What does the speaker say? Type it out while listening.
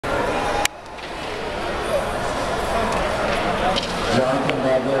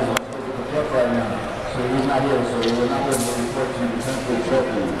he's not here, so we're not going to report to the temporary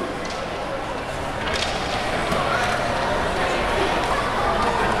trophy.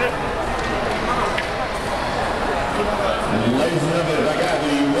 Ladies and gentlemen, I got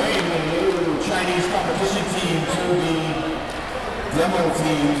the reigning Chinese competition team to the demo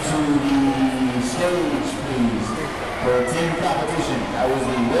team to the stage, please. For team competition, that was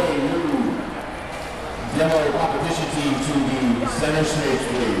the reigning demo competition team to the center stage,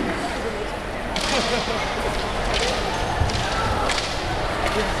 please.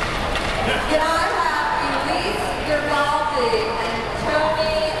 Can I have Elise Garibaldi and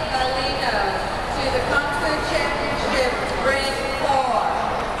Tony Molino to the Kung Fu Championship Ring 4.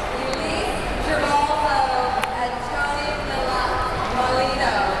 Elise Garibaldi and Tony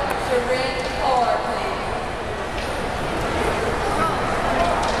Molino to Ring 4, please.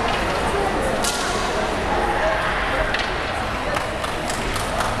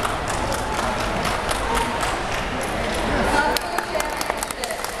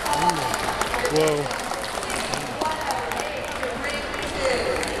 Whoa.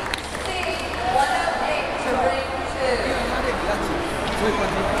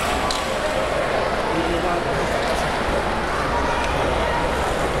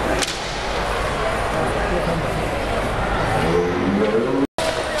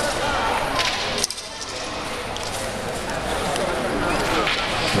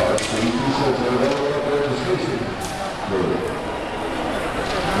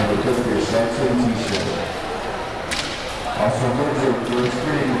 Also, your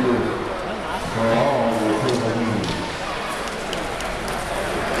experience for all your personal needs.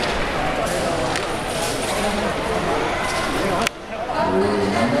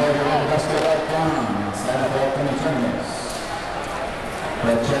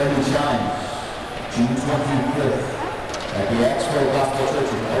 Charity Shines, June 25th at the Expo Gospel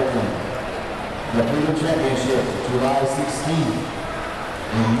Church in Oakland. The Freedom Championship, July 16th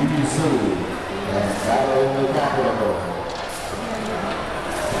in Union City and Battle in the Capitol.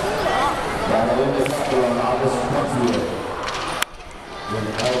 Battle in the Capitol on August 20th in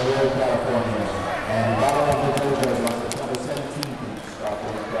El Rey, California. And Battle of the Jojos on September 17th in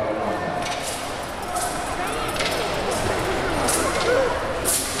Stockholm, Carolina.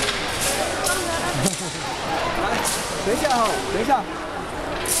 等一下哈，等一下。